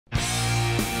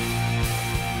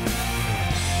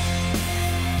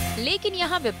लेकिन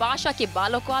यहाँ बिपाशा के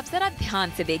बालों को आप जरा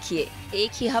ध्यान से देखिए।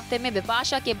 एक ही हफ्ते में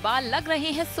बिपाशा के बाल लग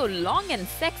रहे हैं so long and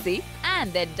sexy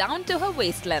and they're down to her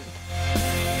waist length।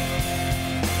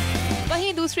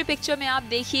 वहीं दूसरी पिक्चर में आप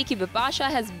देखिए कि Bipasha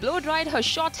has blow dried her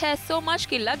short here so much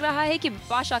कि लग रहा है कि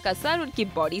बिपाशा का सर उनकी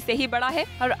बॉडी से ही बड़ा है।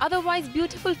 हर otherwise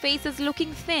beautiful face is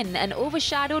looking thin and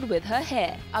overshadowed with her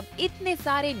hair. अब इतने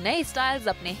सारे नए स्टाइल्स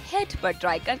अपने हेड पर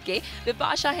ट्राई करके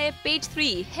बिपाशा है page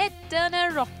 3 head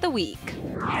Turner of the week.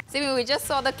 We just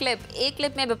saw the clip. एक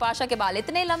क्लिप में बिपाशा के बाल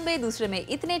इतने लंबे, दूसरे में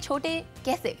इतने छोटे,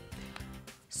 कैसे?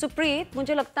 सुप्रीत,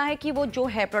 मुझे लगता है कि वो जो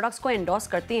हेयर प्रोडक्ट्स को एंडोर्स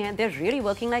करती हैं, they are really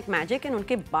working like magic and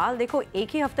उनके बाल देखो एक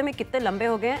ही हफ्ते में कितने लंबे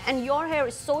हो गए and your here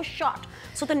is so short.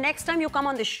 So the next time you come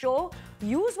on this show,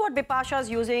 use what Bipahsa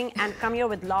is using and come here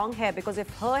with long hair, because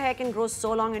if her hair can grow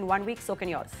so long in 1 week, so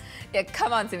can yours. Yeah,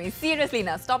 come on, Simi. Seriously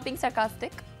now, stop being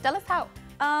sarcastic. Tell us how.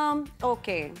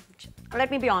 Okay.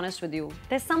 Let me be honest with you.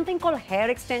 There's something called hair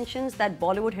extensions that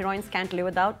Bollywood heroines can't live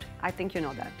without. I think you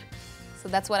know that. So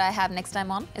that's what I have next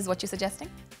time on, is what you're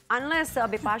suggesting? Unless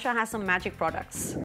Bipahsa has some magic products.